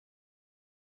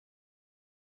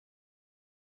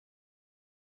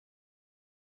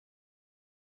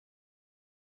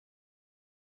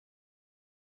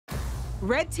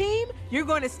Red team, you're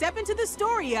going to step into the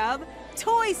story of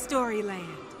Toy Story Land.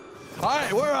 All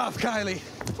right, we're off, Kylie.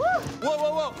 Woo.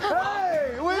 Whoa.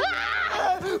 Hey,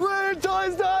 we're in Toy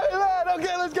Story Land.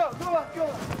 Okay, let's go. Come on.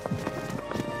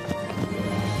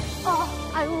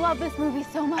 Oh, I love this movie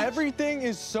so much. Everything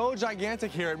is so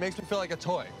gigantic here, it makes me feel like a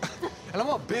toy. And I'm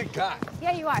a big guy.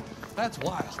 Yeah, you are. That's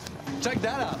wild. Check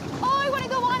that out. Oh, I want to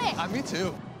go on it. Me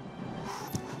too.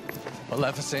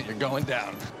 Maleficent, you're going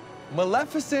down.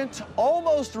 Maleficent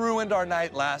almost ruined our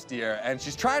night last year, and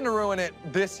she's trying to ruin it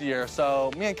this year,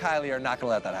 so me and Kylie are not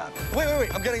gonna let that happen.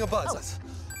 Wait, I'm getting a buzz.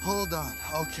 Hold on.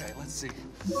 Okay, let's see.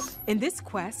 In this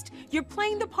quest, you're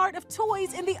playing the part of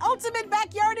toys in the ultimate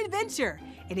backyard adventure.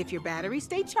 And if your batteries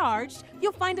stay charged,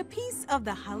 you'll find a piece of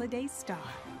the holiday star.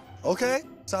 Okay,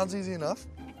 sounds easy enough.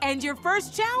 And your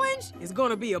first challenge is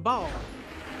gonna be a ball.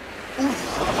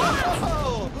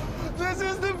 Whoa! This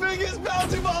is the biggest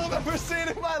bouncy ball I've ever seen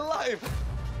in my life.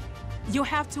 You'll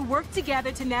have to work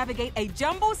together to navigate a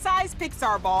jumbo-sized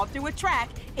Pixar ball through a track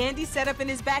Andy set up in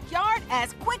his backyard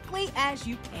as quickly as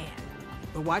you can.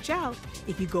 But watch out,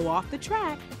 if you go off the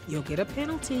track, you'll get a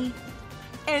penalty.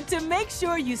 And to make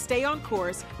sure you stay on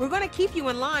course, we're gonna keep you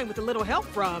in line with a little help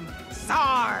from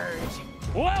Sarge.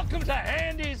 Welcome to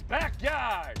Andy's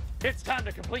backyard. It's time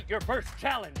to complete your first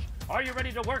challenge. Are you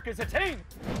ready to work as a team?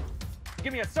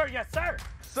 Give me a sir, yes, sir.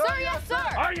 Sir, yes, sir.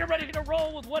 Are you ready to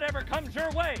roll with whatever comes your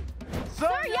way?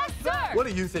 Sir, yes, sir. What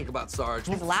do you think about Sarge?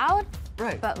 It's loud,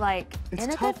 Right. but like It's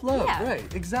in a tough good, love, yeah.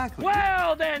 right, exactly.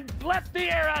 Well, then, let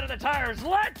the air out of the tires.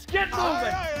 Let's get moving. All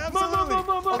right, absolutely.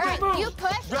 Move. All right, you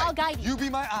push, Right. I'll guide you. You be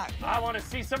my eye. I want to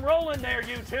see some rolling there,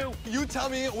 you two. You tell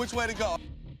me which way to go.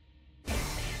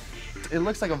 It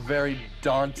looks like a very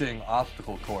daunting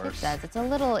obstacle course. It does, it's a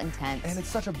little intense. And it's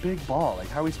such a big ball. Like,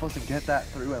 how are we supposed to get that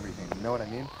through everything? You know what I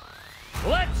mean?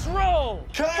 Let's roll.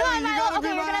 Kylie, Come on, you Milo. gotta Okay,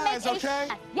 be we're my gonna eyes, make okay?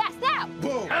 Yes, now.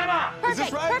 Boom. Come on. Perfect, Is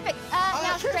this right? perfect. Now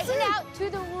can't straighten see. out to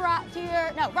the right, to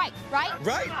your, no, right.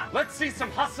 Right? Let's see some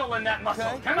hustle in that muscle.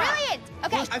 Okay. Come on. Brilliant.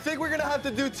 Okay. I think we're gonna have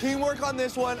to do teamwork on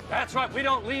this one. That's right. We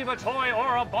don't leave a toy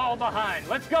or a ball behind.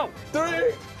 Let's go.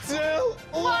 3, 2,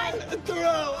 1,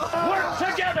 throw. Work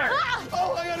together.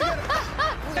 Oh, I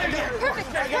gotta get it.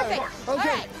 Perfect, I got it. perfect. Okay,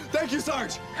 All right. thank you,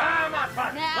 Sarge. Come on,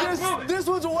 bud. Now- Let's move it. This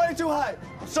one's way too high.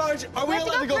 Sarge, are we have to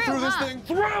allowed to go go through through, this huh? thing?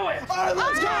 Through it. All right,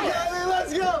 let's go, All right. Kylie,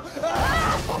 let's go.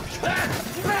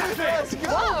 That's massive. Let's go.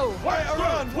 Whoa. All right,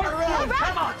 around.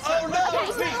 Come on. Oh,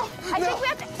 no. Okay, I think we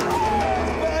have to.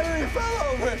 Battery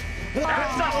fell over.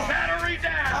 That's the battery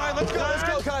down. All right, let's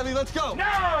go, Kylie, let's go.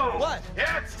 No. What?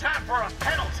 It's time for a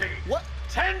penalty. What?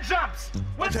 10 jumps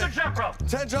with Okay. the jump rope.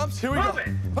 10 jumps, here we Move go. it.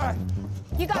 All right.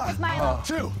 You got this, Milo.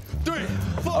 2, 3,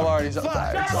 4. I'm already so 5,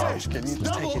 tired. 6, Sarge, can you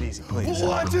just take it easy, please?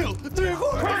 1, 2, 3, 4.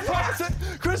 Crisscross.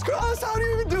 Crisscross, how do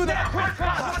you even do Now that?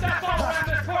 crisscross with that ball around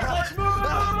this court. Let's move.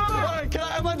 All right,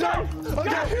 am I done?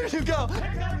 Okay, here you go.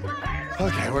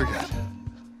 Okay, we're good.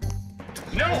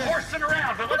 No horsing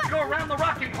around, but let's go around the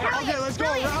rocking horse. Okay, let's go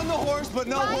around the horse, but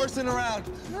no Right. horsing around.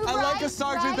 Move I like a right,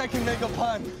 sergeant right. that can make a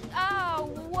pun. Oh,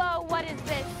 whoa, what is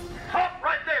this? Hop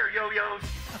right there, yo-yos.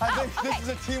 I think okay. this is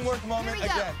a teamwork moment Here we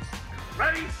go. again.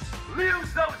 Ready?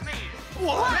 Use those knees.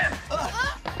 What?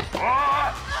 Lift.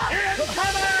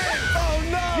 Incoming! Oh,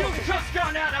 no! You've just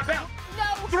gone out about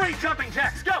No. 3 jumping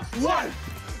jacks. Go. 1,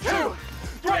 2,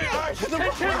 3. All right, hit the ball.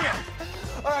 Continue.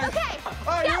 All right. Okay.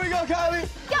 All right, here we go, Kylie.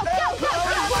 Go.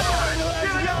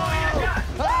 Give it all you got.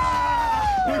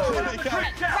 We Have did a it, great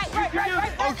Kylie. count. You can do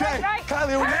this. Okay,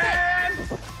 Kylie, we're good.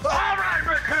 And all right,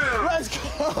 Raccoon. Let's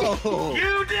go.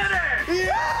 You did it.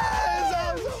 Yes!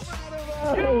 I'm so proud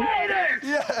of You us. made it.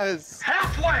 Yes.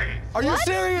 Halfway. Are you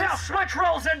serious? Now switch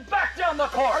roles and back down the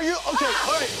course. Are you okay?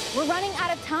 All right. We're running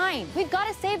out of time. We've got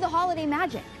to save the holiday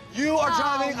magic. You are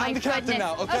driving. my I'm the captain goodness.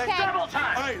 now. Okay. Okay. Double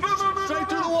time. All right. Move. Straight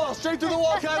through the wall. Straight through the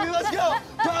wall, Kylie. Let's go.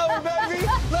 Power, baby.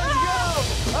 Let's go.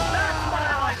 That's what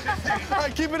I like to see. All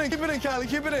right. Keep it in. Keep it in, Kylie.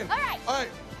 Keep it in. All right. All right.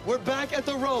 We're back at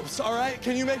the ropes. All right.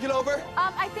 Can you make it over?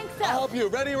 I think so. I'll help you.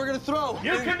 Ready? We're gonna throw.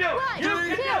 You can do it.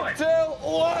 You can do it. 2,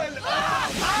 1.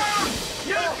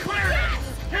 You cleared it.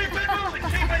 Keep it moving.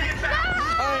 Keep it in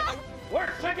back. All right.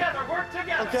 Work together. Work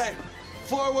together. Okay.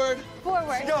 Forward.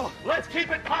 Forward. Go. Let's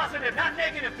keep it positive, not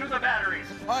negative through the batteries.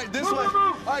 All right. This Move, way. move,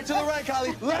 move. All right. To the right,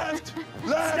 Kylie. Left. Stay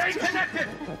Left. connected.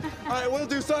 All right. We'll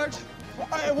do, Sarge. All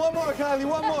right. One more, Kylie.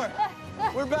 One more.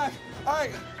 We're back. All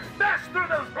right. Smash through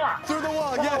those blocks. Through the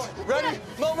wall. Yes. Ready?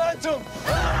 Momentum.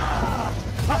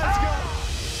 Let's go.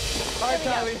 All right,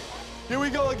 Kylie. Here we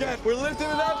go again. We're lifting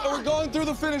it up and we're going through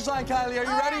the finish line, Kylie. Are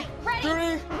you ready?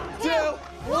 Ready. 3, 2, 1.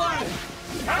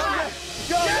 Come on. Okay.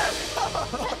 Go. Yes.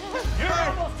 You're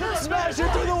almost to the Smash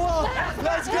it through the wall.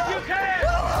 Let's You go. can.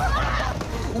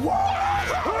 Whoa!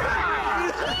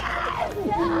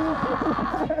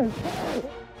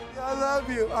 I love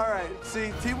you. All right,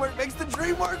 see, teamwork makes the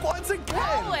dream work once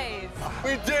again. Always.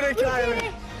 We did it,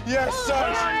 Kylee. Yes,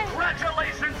 Sarge.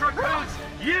 Congratulations, recruits!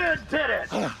 You did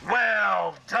it!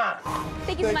 Well done!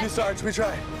 Thank you so Thank much. you, Sarge. We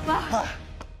tried.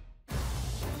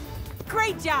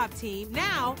 Great job, team.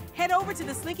 Now, head over to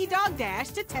the Slinky Dog Dash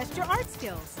to test your art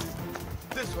skills.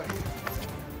 This way.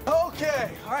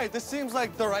 Okay. All right, this seems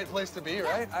like the right place to be,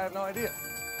 right? I have no idea.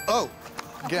 Oh,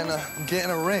 getting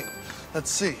a ring.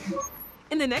 Let's see.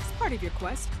 In the next part of your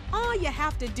quest, all you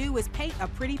have to do is paint a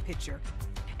pretty picture.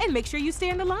 And make sure you stay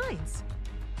in the lines.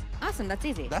 Awesome, that's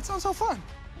easy. That sounds so fun.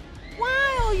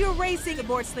 While you're racing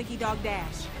aboard Slinky Dog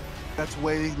Dash. That's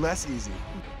way less easy.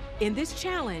 In this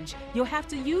challenge, you'll have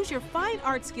to use your fine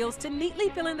art skills to neatly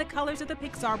fill in the colors of the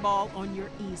Pixar ball on your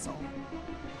easel.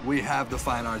 We have the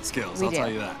fine art skills, I'll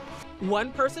tell you that.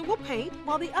 One person will paint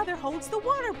while the other holds the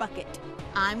water bucket.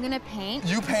 I'm gonna paint.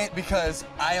 You paint because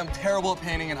I am terrible at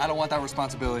painting and I don't want that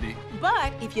responsibility.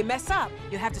 But if you mess up,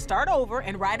 you'll have to start over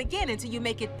and write again until you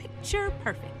make it picture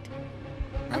perfect.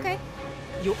 Okay.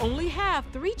 You'll only have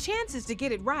 3 chances to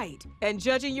get it right. And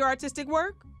judging your artistic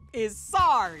work is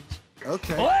Sarge.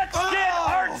 Okay. Let's get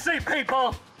artsy,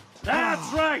 people!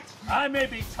 That's right! I may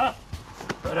be tough,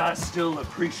 but I still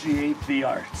appreciate the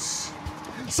arts.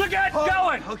 So get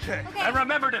going! Okay. And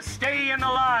remember to stay in the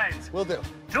lines. Will do.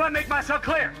 Do I make myself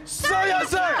clear? Sir, yes,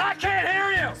 sir! I can't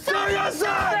hear you! Sir, yes,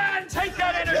 sir! Then take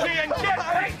that energy and get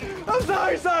painting! I'm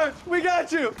sorry, sir. We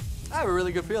got you. I have a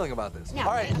really good feeling about this. Yeah.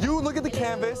 All right, you look at the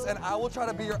canvas, and I will try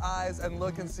to be your eyes and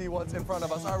look and see what's in front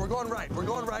of us. All right, we're going right. We're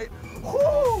going right. Woo!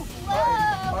 All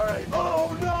right.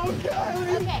 Oh, no,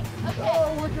 Kylee. Okay, okay.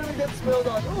 Oh, we're going to get spilled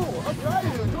on. Oh, I'm proud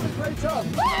of you. You're doing a great job.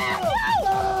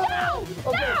 No!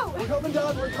 Okay, No! we're coming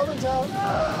down. We're coming down.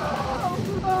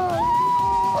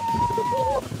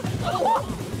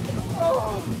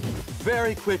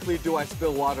 Very quickly do I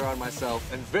spill water on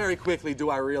myself, and very quickly do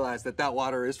I realize that that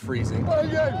water is freezing. Okay,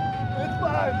 it's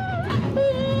fine.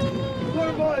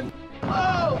 We're fine.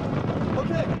 Oh!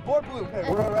 Okay, board blue. Okay,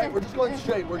 we're all right. We're just going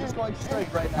straight. We're just going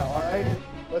straight right now, all right?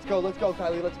 Let's go,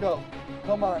 Kylee, let's go.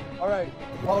 Come on, all right.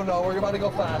 Oh no, we're about to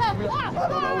go fast. I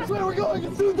don't know which way we're going.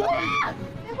 It's too dark.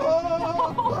 I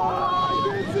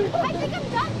can't see. I think I'm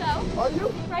done though. Are you?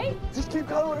 Right? Just keep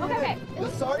coloring Okay, it. okay. It The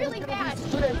looks Sarge really is gonna bad. be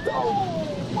strict. Oh,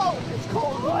 whoa, it's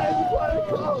cold. Why is it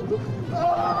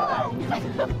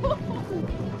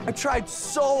cold? I tried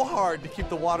so hard to keep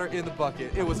the water in the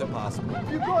bucket. It was impossible.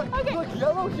 Keep going. Okay. Look,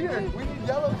 yellow here. We need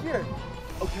yellow here.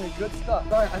 Okay, good stuff.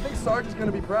 All right, I think Sarge is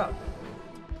gonna be proud.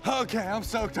 Okay, I'm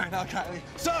soaked right now, Kylee.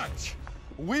 Sarge,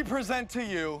 we present to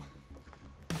you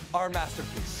our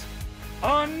masterpiece.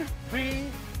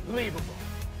 Unbelievable.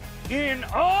 In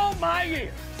all my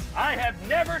years, I have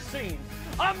never seen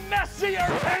a messier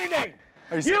painting.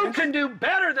 You serious? can do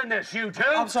better than this, you two.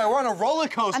 I'm sorry, we're on a roller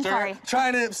coaster. I'm sorry.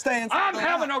 Trying to stay inside. I'm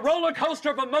having a roller coaster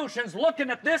of emotions looking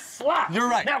at this slop. You're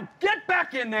right. Now get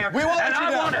back in there, We won't and let you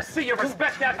I down. want to see you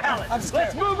respect that palette. I'm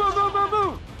scared. Let's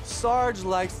move. Sarge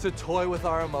likes to toy with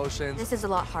our emotions. This is a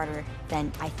lot harder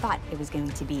than I thought it was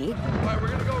going to be. All right, we're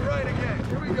gonna go right again.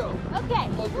 Here we go. Okay,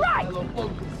 Focus, right. Milo,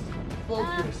 focus.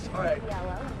 Focus. All right.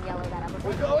 Yellow that up a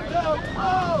We're bit. going down.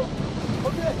 Oh!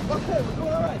 Okay, we're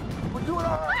doing all right. We're doing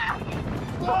all right.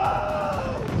 Oh!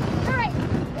 All right.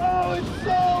 Oh, it's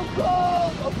so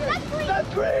cold. Okay, That's green. That's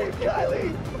green,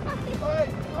 Kylee. All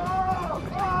right.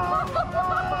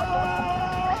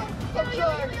 I'm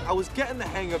trying. I was getting the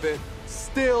hang of it.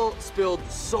 Still spilled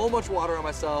so much water on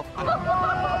myself. I'm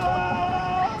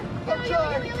trying.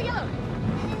 Yellow.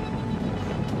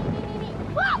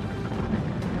 Whoa!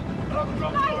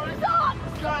 Guys, stop!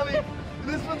 Kylee,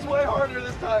 this one's way harder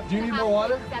this time. Do you need more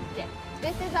water? Accept it.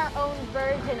 This is our own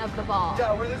version of the ball.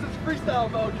 Yeah, this is freestyle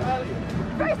mode, Kylie.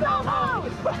 Freestyle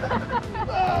mode!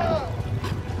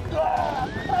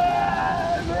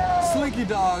 Slinky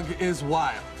Dog is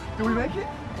wild. Did we make it?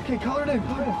 Okay, color it in,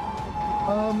 color it in.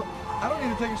 I don't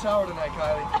need to take a shower tonight,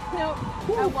 Kylie. No,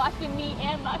 I'm washing me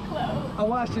and my clothes. I'm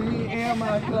washing me and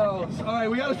my clothes. All right,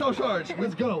 we gotta show Sarge.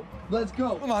 Let's go. Let's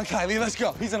go. Come on, Kylie, let's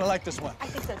go. He's gonna like this one. I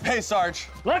think so. Hey, Sarge.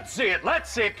 Let's see it.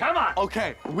 Come on.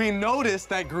 Okay, we noticed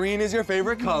that green is your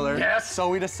favorite color. Yes. So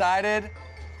we decided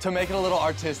to make it a little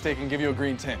artistic and give you a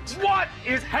green tint. What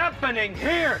is happening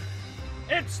here?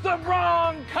 It's the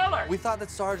wrong color. We thought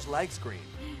that Sarge likes green,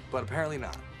 but apparently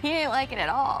not. He didn't like it at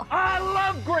all. I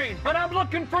love green, but I'm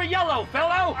looking for yellow,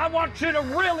 fellow. I want you to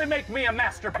really make me a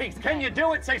masterpiece. Can you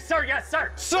do it? Say, sir, yes,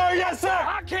 sir. Sir, yes, sir.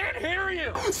 I can't hear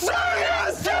you. Sir,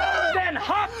 yes, sir. Then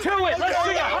hop to it. Let's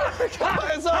see a hop.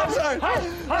 Sorry.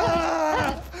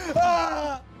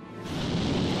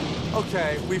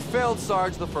 Okay, we failed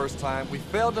Sarge the first time, we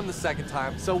failed him the second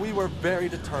time, so we were very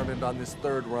determined on this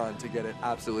third run to get it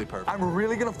absolutely perfect. I'm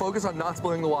really gonna focus on not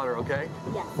spilling the water, okay?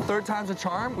 Yes. Third time's a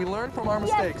charm. We learn from our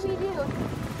mistakes. Yes, we do.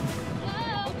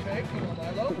 Okay, come on,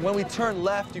 Milo. When we turn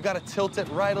left, you gotta tilt it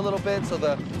right a little bit so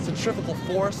the centrifugal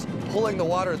force pulling the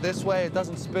water this way, it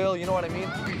doesn't spill, you know what I mean?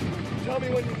 Tell me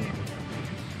when you need.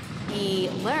 We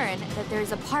learn that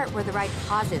there's a part where the ride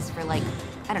pauses for like,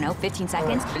 I don't know, 15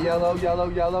 seconds. Yellow, yellow,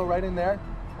 yellow, right in there.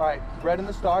 All right, red in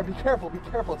the star. Be careful,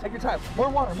 take your time. More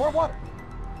water, more water.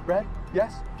 Red,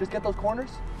 yes, just get those corners.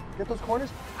 Get those corners.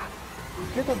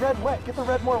 Get the red wet, get the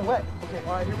red more wet. Okay,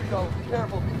 all right, here we go. Be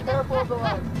careful of the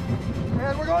line.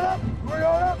 And we're going up,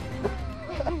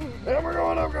 and we're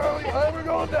going up, girlie, and we're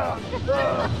going down.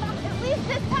 At least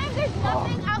this time there's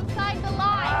nothing outside the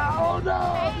line. Oh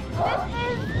no! Okay?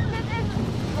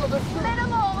 This is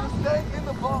minimal. Stay in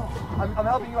the ball. I'm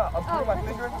helping you out. I'm putting my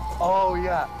finger in. Oh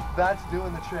yeah, that's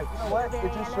doing the trick. You know what?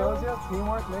 It just shows you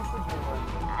teamwork makes the dream work.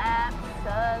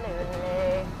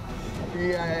 Absolutely.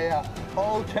 Yeah.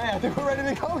 Okay, I think we're ready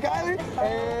to go, Kylie.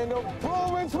 And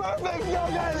boom, it's perfect. Yo,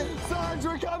 Kylie, Sarge,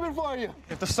 we're coming for you.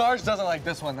 If the Sarge doesn't like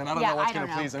this one, then I don't know what's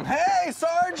gonna please him. Hey,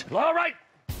 Sarge! All right,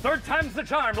 third time's the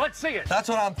charm. Let's see it. That's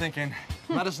what I'm thinking.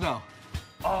 Let us know.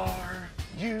 Are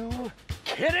you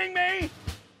kidding me?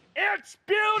 It's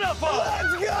beautiful!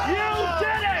 Let's go! You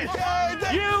did it!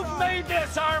 You've made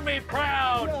this army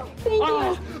proud!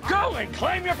 Go and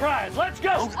claim your prize. Let's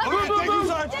go! Thank you,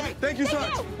 Sarge. Thank you,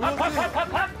 Sarge. Hop, hop, hop, hop,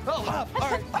 hop. Oh, hop. All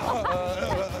right.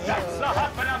 That's the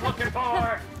hopping I'm looking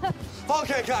for.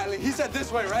 Okay, Kylie, he said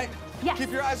this way, right? Yes.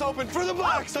 Keep your eyes open for the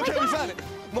box. Okay, we found it.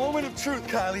 Moment of truth,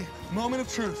 Kylie. Moment of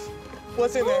truth.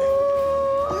 What's in there?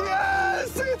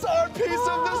 Yes! It's our piece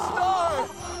of the star!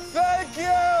 Thank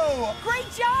you!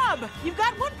 Great job! You've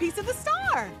got one piece of the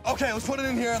star. Okay, let's put it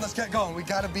in here and let's get going. We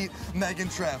gotta beat Meg and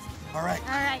Trev. All right?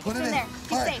 All right, Put it's it in there.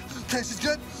 Be All right. safe. Okay, she's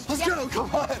good? Let's go, come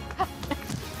on.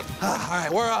 All right,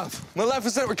 we're off.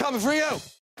 Maleficent, we're coming for you.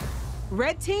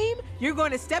 Red team, you're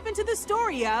going to step into the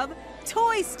story of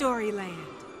Toy Story Land.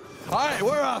 All right,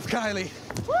 we're off, Kylie.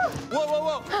 Whoa,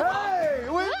 whoa, whoa. Hey,